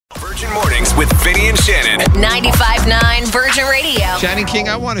with Vinny and Shannon. 95.9 Virgin Radio. Shannon King,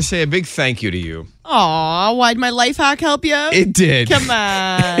 I want to say a big thank you to you. Aw, why'd my life hack help you? It did. Come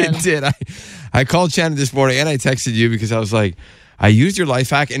on. It did. I called Shannon this morning and I texted you because I was like, I used your life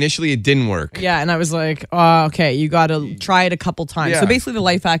hack. Initially, it didn't work. Yeah, and I was like, oh, okay, you got to try it a couple times. Yeah. So basically the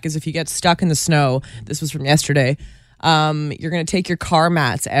life hack is if you get stuck in the snow, this was from yesterday, you're going to take your car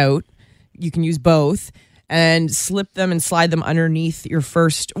mats out. You can use both. And slip them and slide them underneath your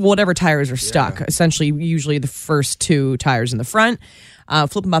first, whatever tires are stuck. Yeah. Essentially, usually the first two tires in the front.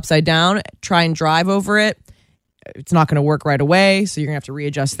 Flip them upside down. Try and drive over it. It's not going to work right away, so you're going to have to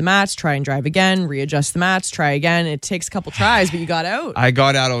readjust the mats, try and drive again, readjust the mats, try again. It takes a couple tries, but you got out. I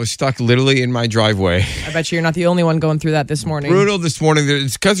got out. I was stuck literally in my driveway. I bet you're not the only one going through that this morning. Brutal this morning.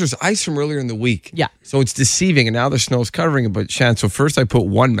 It's because there's ice from earlier in the week. Yeah. So it's deceiving, and now the snow's covering it. But Shan, so first I put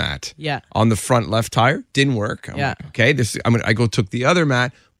one mat on the front left tire. Didn't work. I'm like, okay, I took the other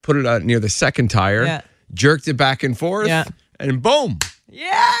mat, put it out near the second tire, jerked it back and forth, and boom.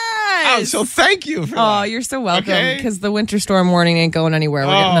 Yes. Oh, so thank you for that. Oh, you're so welcome. Because the winter storm warning ain't going anywhere.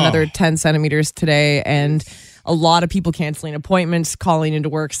 We're getting another 10 centimeters today, and a lot of people canceling appointments, calling into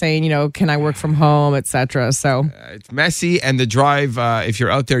work saying, can I work from home, etc. So it's messy, and the drive, if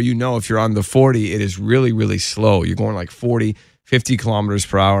you're out there, if you're on the 40, it is really, really slow. You're going like 40, 50 kilometers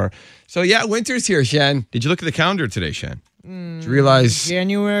per hour. So yeah, winter's here, Shan. Did you look at the calendar today, Shan? Did you realize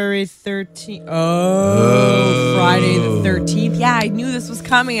January 13th? Oh, Friday the 13th. Yeah, I knew this was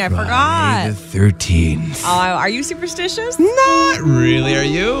coming. I forgot. Friday the 13th. Are you superstitious? Not really. Are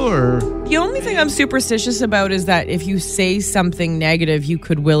you? Or the only thing I'm superstitious about is that if you say something negative, you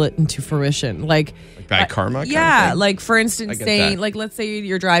could will it into fruition. Like bad karma? Yeah, like for instance, saying, like, let's say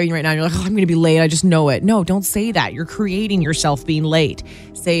you're driving right now and you're like, I'm going to be late. I just know it. No, don't say that. You're creating yourself being late.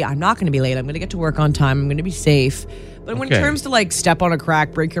 Say, I'm not going to be late. I'm going to get to work on time. I'm going to be safe. But when it comes to like step on a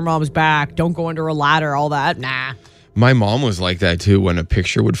crack, break your mom's back, don't go under a ladder, all that, nah. My mom was like that too. When a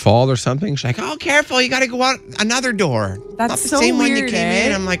picture would fall or something, she's like, "Oh, careful! You got to go out another door. That's not the so same weird, one you came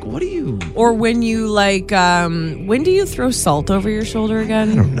in." I'm like, "What are you?" Or when you like, when do you throw salt over your shoulder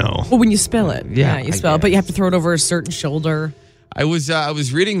again? I don't know. Well, when you spill it, yeah, you spill it, but you have to throw it over a certain shoulder. I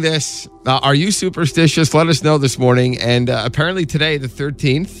was reading this. Are you superstitious? Let us know this morning. And apparently today, the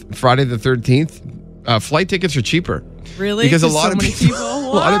 13th, Friday the 13th, flight tickets are cheaper. Really? Because a lot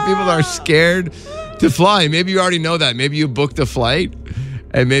lot of people are scared to fly. Maybe you already know that. Maybe you booked a flight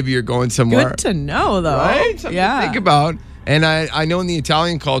and maybe you're going somewhere. Good to know, though. Right? Something to think about. And I know in the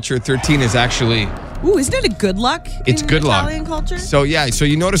Italian culture, 13 is actually... Ooh, isn't it a good luck? It's good luck. Italian culture? So, yeah. So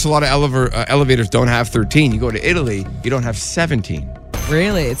you notice a lot of elevators don't have 13. You go to Italy, you don't have 17.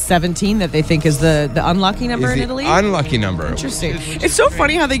 Really? It's 17 that they think is the unlucky number in Italy? Unlucky number. Interesting. It's so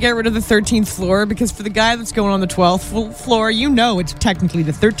funny how they get rid of the 13th floor, because for the guy that's going on the 12th floor, it's technically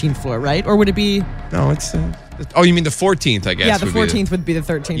the 13th floor, right? Or would it be... No, it's... oh, you mean the 14th, I guess. Yeah, the 14th would be the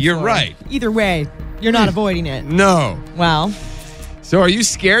 13th You're floor. right. Either way, you're not avoiding it. No. Well... So are you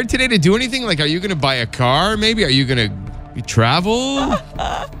scared today to do anything? Like, are you going to buy a car maybe? Are you going to travel?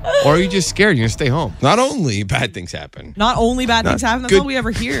 Or are you just scared? You're going to stay home? Not only bad things happen. Not only bad things happen. That's all we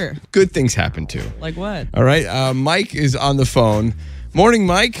ever hear. Good things happen too. Like what? All right. Mike is on the phone. Morning,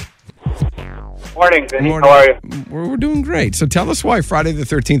 Mike. Morning, Vinny. How are you? We're doing great. So tell us why Friday the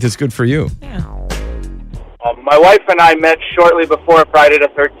 13th is good for you. Yeah. My wife and I met shortly before Friday the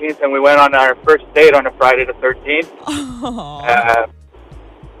 13th, and we went on our first date on a Friday the 13th.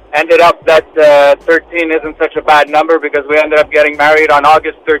 Ended up that 13 isn't such a bad number because we ended up getting married on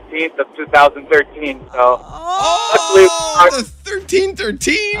August 13th of 2013. So, the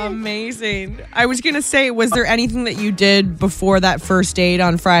 1313. Amazing. I was going to say, was there anything that you did before that first date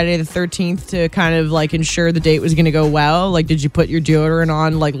on Friday the 13th to kind of like ensure the date was going to go well? Like, did you put your deodorant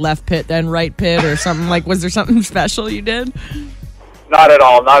on like left pit, then right pit or something? Like, was there something special you did? Not at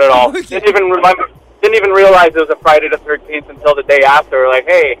all. Not at all. Okay. Didn't even realize it was a Friday the 13th until the day after. We're like,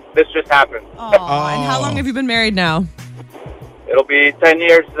 hey, this just happened. And how long have you been married now? It'll be 10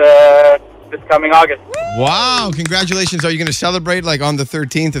 years this coming August. Wow, congratulations. Are you going to celebrate like on the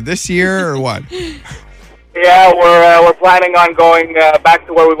 13th of this year or what? Yeah, we're planning on going back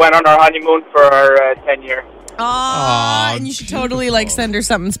to where we went on our honeymoon for our 10-year. And you should totally like send her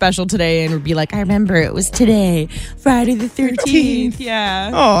something special today and be like, I remember it was today, Friday the 13th. Yeah.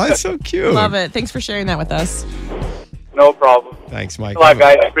 Oh, that's so cute. Love it. Thanks for sharing that with us. No problem. Thanks, Mike. Good luck,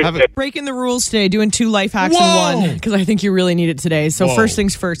 guys. Appreciate it. Breaking the rules today, doing 2 life hacks in one, because I think you really need it today. So first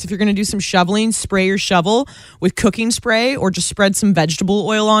things first, if you're going to do some shoveling, spray your shovel with cooking spray or just spread some vegetable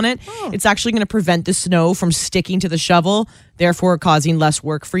oil on it. It's actually going to prevent the snow from sticking to the shovel. therefore causing less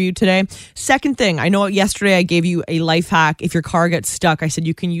work for you today. Second thing, I know yesterday I gave you a life hack. If your car gets stuck, I said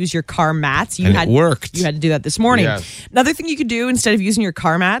you can use your car mats. It worked. You had to do that this morning. Yes. Another thing you could do instead of using your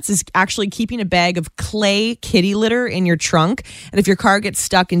car mats is actually keeping a bag of clay kitty litter in your trunk. And if your car gets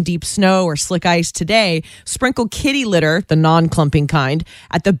stuck in deep snow or slick ice today, sprinkle kitty litter, the non-clumping kind,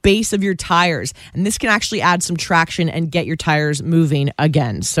 at the base of your tires. And this can actually add some traction and get your tires moving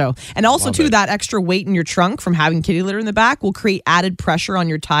again. So, and also too, that extra weight in your trunk from having kitty litter in the back will create added pressure on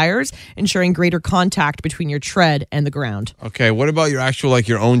your tires, ensuring greater contact between your tread and the ground. Okay, what about your actual, like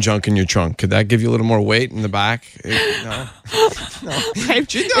your own junk in your trunk? Could that give you a little more weight in the back? No.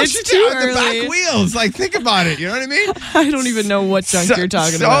 It's too early. The back wheels. Like, think about it. You know what I mean? I don't even know what junk you're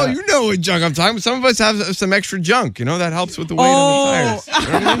talking about. Oh, you know what junk I'm talking about. Some of us have some extra junk. You know, that helps with the weight on the tires. You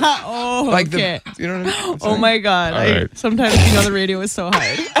know what I mean? Oh, like okay. You know what I mean? Oh my God. Right. Sometimes, the radio is so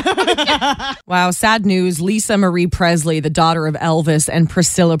hard. Wow, sad news. Lisa Marie Presley, the daughter of Elvis and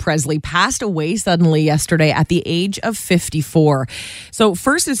Priscilla Presley, passed away suddenly yesterday at the age of 54. So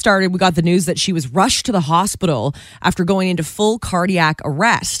first it started, we got the news that she was rushed to the hospital after going into full cardiac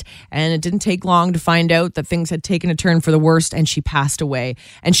arrest. And it didn't take long to find out that things had taken a turn for the worst and she passed away.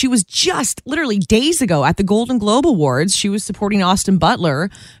 And she was just literally days ago at the Golden Globe Awards. She was supporting Austin Butler,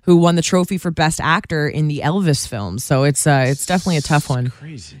 who won the trophy for Best Actor in the Elvis film. So it's definitely a tough one.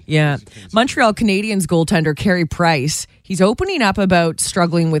 Crazy. Yeah. Montreal Canadiens goaltender Carey Price, he's opening up about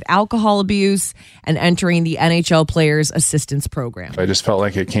struggling with alcohol abuse and entering the NHL Players Assistance Program. I just felt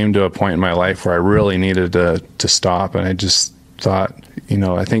like it came to a point in my life where I really needed to stop, and I just thought,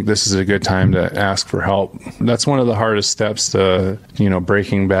 I think this is a good time to ask for help. That's one of the hardest steps to,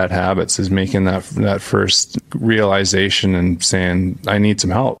 breaking bad habits, is making that first realization and saying, I need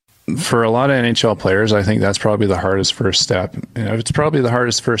some help. For a lot of NHL players, I think that's probably the hardest first step. It's probably the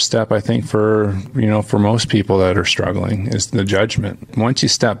hardest first step, I think, for most people that are struggling, is the judgment. Once you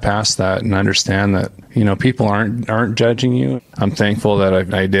step past that and understand that, people aren't judging you, I'm thankful that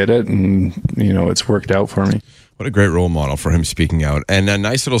I did it, and, it's worked out for me. What a great role model for him speaking out. And a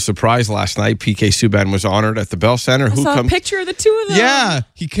nice little surprise last night. PK Subban was honored at the Bell Center. I saw a picture of the two of them. Yeah.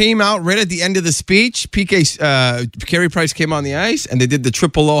 He came out right at the end of the speech. Carey Price came on the ice, and they did the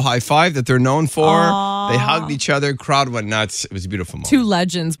triple-O high five that they're known for. Aww. They hugged each other. Crowd went nuts. It was a beautiful moment. Two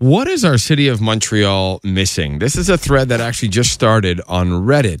legends. What is our city of Montreal missing? This is a thread that actually just started on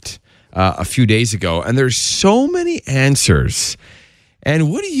Reddit a few days ago, and there's so many answers.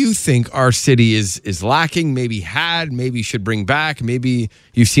 And what do you think our city is lacking, maybe should bring back? Maybe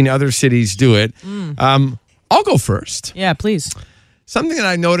you've seen other cities do it. I'll go first. Yeah, please. Something that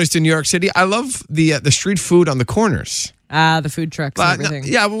I noticed in New York City, I love the street food on the corners. The food trucks and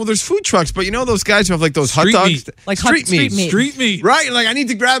everything. Well, there's food trucks, but those guys who have like those hot dogs, like street meat. Street meat, right? Like I need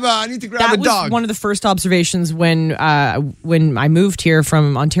to grab a dog. That was one of the first observations when I moved here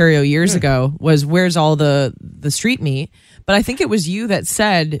from Ontario years ago. Was where's all the street meat? But I think it was you that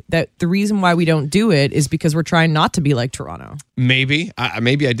said that the reason why we don't do it is because we're trying not to be like Toronto. Maybe I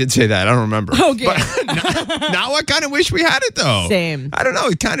did say that. I don't remember. Okay. But now I kind of wish we had it though. Same. I don't know.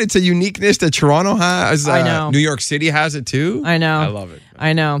 It's a uniqueness that Toronto has. I know. New York City has it too. I know. I love it.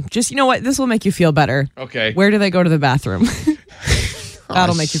 I know. Just, you know what? This will make you feel better. Okay. Where do they go to the bathroom?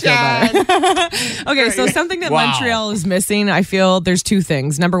 That'll make you feel better. Okay, so something that Montreal is missing, I feel there's two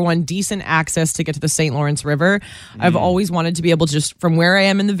things. Number one, decent access to get to the St. Lawrence River. I've always wanted to be able to just, from where I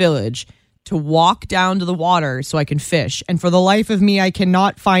am in the village, to walk down to the water so I can fish. And for the life of me, I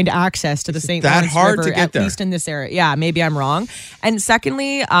cannot find access to the St. Lawrence River, at least in this area. Yeah, maybe I'm wrong. And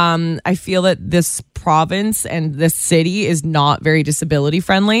secondly, I feel that this province and this city is not very disability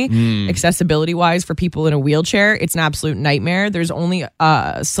friendly. Accessibility wise for people in a wheelchair, it's an absolute nightmare. There's only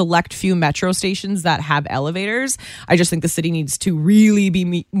a select few metro stations that have elevators. I just think the city needs to really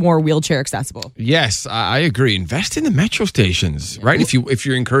be more wheelchair accessible. Yes, I agree. Invest in the metro stations, right? If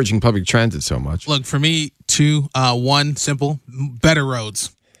you're encouraging public transit so much. Look, for me, one, simple, better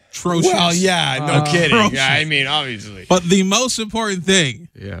roads. Atrocious. Well, yeah, no kidding. Yeah, I mean, obviously. But the most important thing,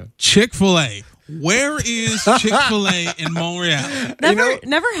 Chick-fil-A. Where is Chick-fil-A in Montreal?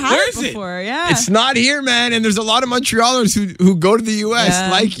 Never had it before. Yeah, it's not here, man. And there's a lot of Montrealers who go to the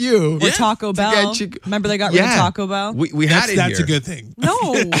U.S. like you. Or Taco Bell. Remember they got rid of Taco Bell? We had it. That's here. a good thing. No,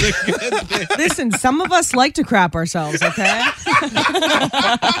 listen. Some of us like to crap ourselves. Okay.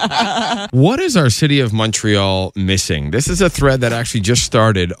 What is our city of Montreal missing? This is a thread that actually just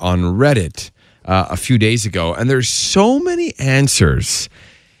started on Reddit a few days ago, and there's so many answers.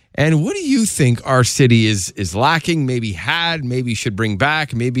 And what do you think our city is lacking, maybe should bring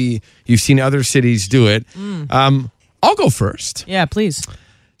back? Maybe you've seen other cities do it. I'll go first. Yeah, please.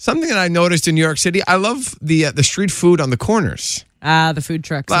 Something that I noticed in New York City, I love the street food on the corners. The food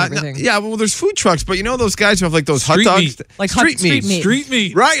trucks and everything. Well, there's food trucks, but you know those guys who have like those Street hot dogs, meat. Like street meat. Street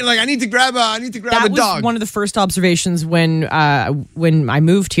meat. Right? Like I need to grab a That a was dog. one of the first observations when I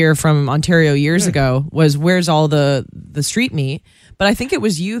moved here from Ontario years ago was where's all the street meat? But I think it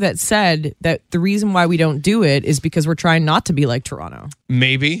was you that said that the reason why we don't do it is because we're trying not to be like Toronto.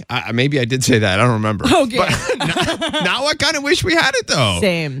 Maybe I did say that. I don't remember. Okay. But now I kind of wish we had it though.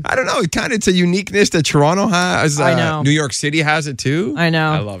 Same. I don't know. It's a uniqueness that Toronto has. I know. New York City has it too. I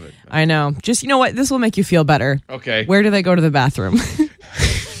know. I love it. I know. Just, you know what? This will make you feel better. Okay. Where do they go to the bathroom?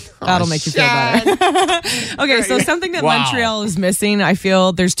 That'll make you feel better. Okay, so something that Montreal is missing, I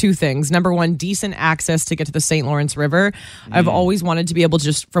feel there's two things. Number one, decent access to get to the St. Lawrence River. I've always wanted to be able to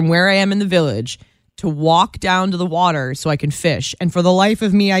just, from where I am in the village, to walk down to the water so I can fish. And for the life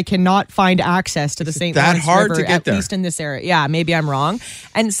of me, I cannot find access to the St. Lawrence hard River, to get at there? least in this area. Yeah, maybe I'm wrong.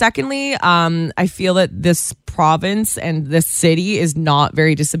 And secondly, I feel that this province and this city is not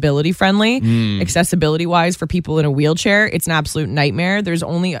very disability friendly, accessibility wise for people in a wheelchair. It's an absolute nightmare. There's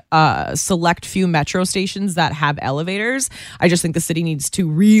only a select few metro stations that have elevators. I just think the city needs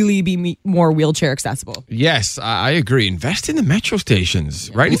to really be more wheelchair accessible. Yes, I agree. Invest in the metro stations,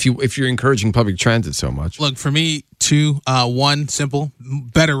 right? If you're encouraging public transit so much. Look, for me, one, simple,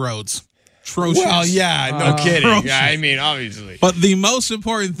 better roads. Atrocious. Well, yeah, no kidding. Atrocious. Yeah, I mean, obviously. But the most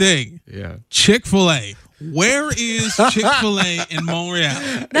important thing, Chick-fil-A. Where is Chick-fil-A in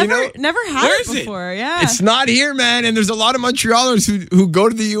Montreal? Never had where it is it? before. Yeah. It's not here, man. And there's a lot of Montrealers who go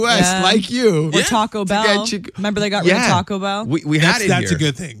to the U.S. like you. Or Taco Bell. Remember they got rid of Taco Bell? We had it That's here. a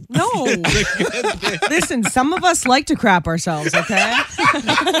good thing. No. Listen, some of us like to crap ourselves, okay?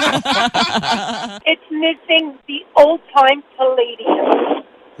 It's missing the old-time Palladium.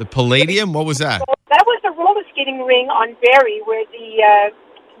 The Palladium? What was that? That was the roller skating ring on Barrie where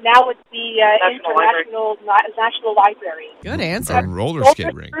now it's the National Library. Good answer. A roller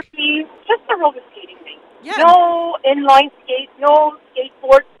skate ring. Just the roller skating ring. Yeah. No inline skates, no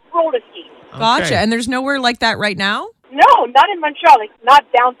skateboard, roller skating. Gotcha. Okay. And there's nowhere like that right now? No, not in Montreal, like not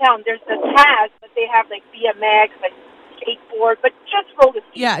downtown. There's the Taz, but they have like BMX, like skateboard, but just roller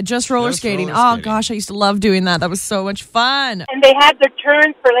skating. Yeah, just roller Just skating. roller Oh, skating. gosh, I used to love doing that. That was so much fun. And they had the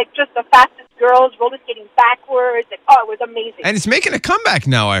turns for like just the fastest girls roller skating backwards. Like, it was amazing. And it's making a comeback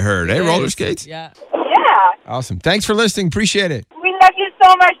now, I heard. Hey, roller skates? Yeah. Yeah. Awesome. Thanks for listening. Appreciate it. We love you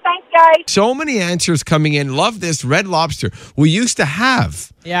so much. Thanks, guys. So many answers coming in. Love this. Red Lobster. We used to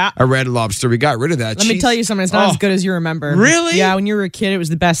have a Red Lobster. We got rid of that. Let me tell you something. It's not as good as you remember. Really? Yeah, when you were a kid, it was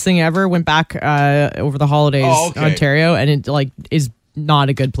the best thing ever. Went back over the holidays in Ontario, and it is not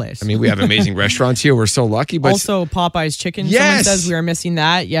a good place. I mean, we have amazing restaurants here. We're so lucky. But also, Popeyes chicken. Yes. Someone says we are missing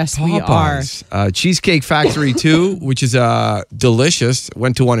that. Yes, Popeyes. we are. Cheesecake Factory 2, which is delicious.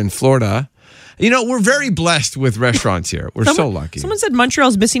 Went to one in Florida. You know, we're very blessed with restaurants here. We're so lucky. Someone said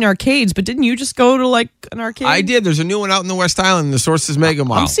Montreal's missing arcades, but didn't you just go to like an arcade? I did. There's a new one out in the West Island, the Sources Mega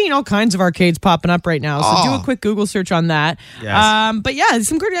Mall. I'm seeing all kinds of arcades popping up right now, so do a quick Google search on that. Yes. But yeah,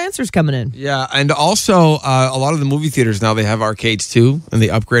 some good answers coming in. Yeah, and also a lot of the movie theaters now, they have arcades too, and they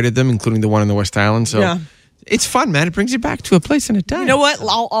upgraded them, including the one in the West Island. So it's fun, man. It brings you back to a place and a time. You know what?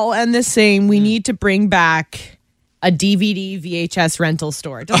 I'll end this saying we need to bring back a DVD VHS rental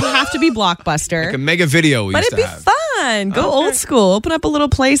store. It doesn't have to be Blockbuster. Like a mega video we but used it'd to have. be fun. Go old school. Open up a little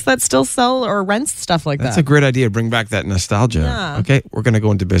place that still sell or rents stuff like That's that. a great idea. Bring back that nostalgia. Yeah. Okay, we're going to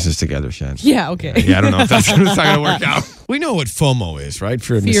go into business together, Shan. Yeah, okay. Yeah, I don't know if that's not going to work out. We know what FOMO is, right?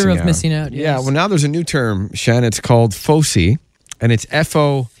 Fear of missing out. Yeah, Yes. well, now there's a new term, Shan. It's called FOSY, and it's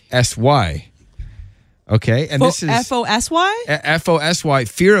FOSY. Okay, and this is FOSY? FOSY,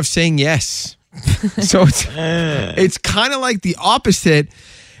 fear of saying yes. So it's kind of like the opposite,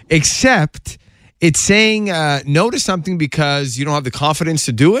 except it's saying no to something because you don't have the confidence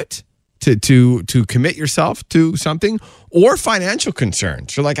to do it, to commit yourself to something, or financial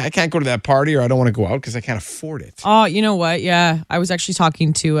concerns. So like, I can't go to that party, or I don't want to go out because I can't afford it. Oh, you know what? Yeah. I was actually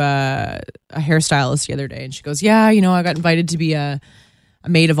talking to a hairstylist the other day, and she goes, yeah, I got invited to be a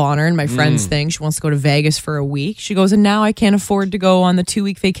maid of honor in my friend's thing. She wants to go to Vegas for a week. She goes, and now I can't afford to go on the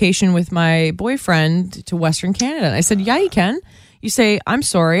 2-week vacation with my boyfriend to Western Canada. And I said, yeah, you can. You say, I'm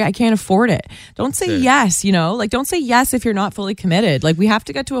sorry, I can't afford it. Don't say yes, don't say yes if you're not fully committed. Like, we have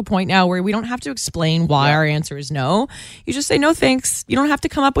to get to a point now where we don't have to explain why our answer is no. You just say, no, thanks. You don't have to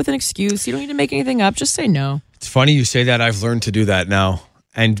come up with an excuse. You don't need to make anything up. Just say no. It's funny you say that. I've learned to do that now.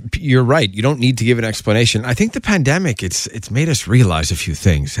 And you're right. You don't need to give an explanation. I think the pandemic, it's made us realize a few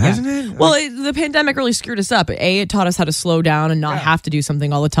things, hasn't it? Well, the pandemic really screwed us up. A, it taught us how to slow down and not have to do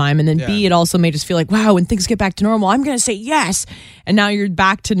something all the time. And then B, it also made us feel like, wow, when things get back to normal, I'm going to say yes. And now you're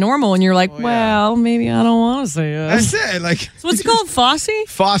back to normal and you're like, well, maybe I don't want to say yes. That's it. Like, so what's it called? Fossy?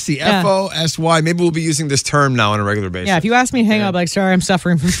 Fossy. F-O-S-Y. Maybe we'll be using this term now on a regular basis. Yeah, if you ask me to hang out, I'll be like, sorry, I'm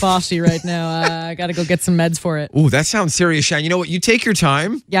suffering from Fossy right now. I got to go get some meds for it. Ooh, that sounds serious, Shan. You know what? You take your time.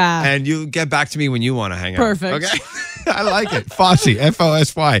 Yeah. And you get back to me when you want to hang out. Perfect. Okay? I like it. Fossy.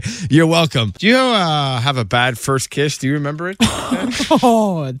 F-O-S-Y. You're welcome. Do you have a bad first kiss? Do you remember it?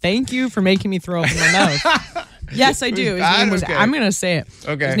 Oh, thank you for making me throw up in my mouth. Yes, I do. His name was, I'm going to say it.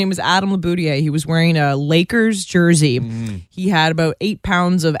 Okay. His name was Adam Laboutier. He was wearing a Lakers jersey. He had about 8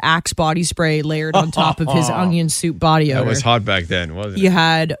 pounds of Axe body spray layered on top of his onion soup body odor. That was hot back then, wasn't it? He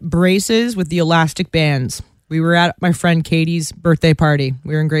had braces with the elastic bands. We were at my friend Katie's birthday party.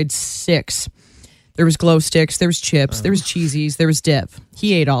 We were in grade 6. There was glow sticks, there was chips, there was cheesies, there was dip.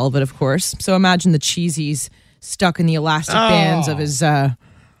 He ate all of it, of course. So imagine the cheesies stuck in the elastic bands of his mouth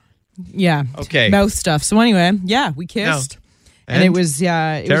stuff. So anyway, we kissed. No. And it was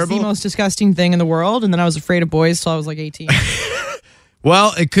it was the most disgusting thing in the world. And then I was afraid of boys till I was like 18.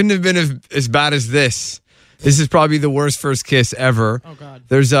 Well, it couldn't have been as bad as this. This is probably the worst first kiss ever. Oh God.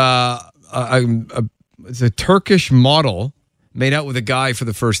 There's it's a Turkish model made out with a guy for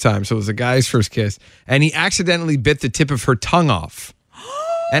the first time. So it was a guy's first kiss. And he accidentally bit the tip of her tongue off.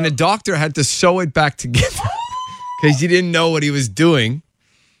 And a doctor had to sew it back together because he didn't know what he was doing.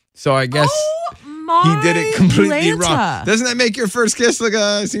 So I guess he did it completely wrong. Doesn't that make your first kiss seem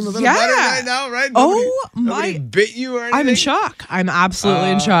a little better right now, right? Nobody bit you or anything? I'm in shock. I'm absolutely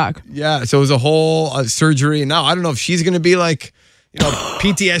in shock. Yeah, so it was a whole surgery. Now, I don't know if she's going to be like,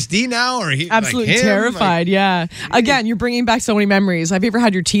 PTSD now, or he absolutely like terrified. Again, you're bringing back so many memories. Have you ever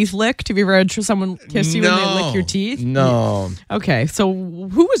had your teeth licked? Have you ever had someone kiss you and they lick your teeth? No. Okay, so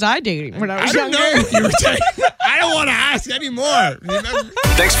who was I dating when I was younger? I don't know. I don't want to ask anymore.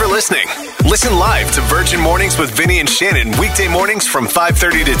 Thanks for listening. Listen live to Virgin Mornings with Vinny and Shannon weekday mornings from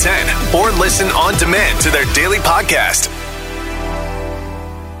 5:30 to 10, or listen on demand to their daily podcast.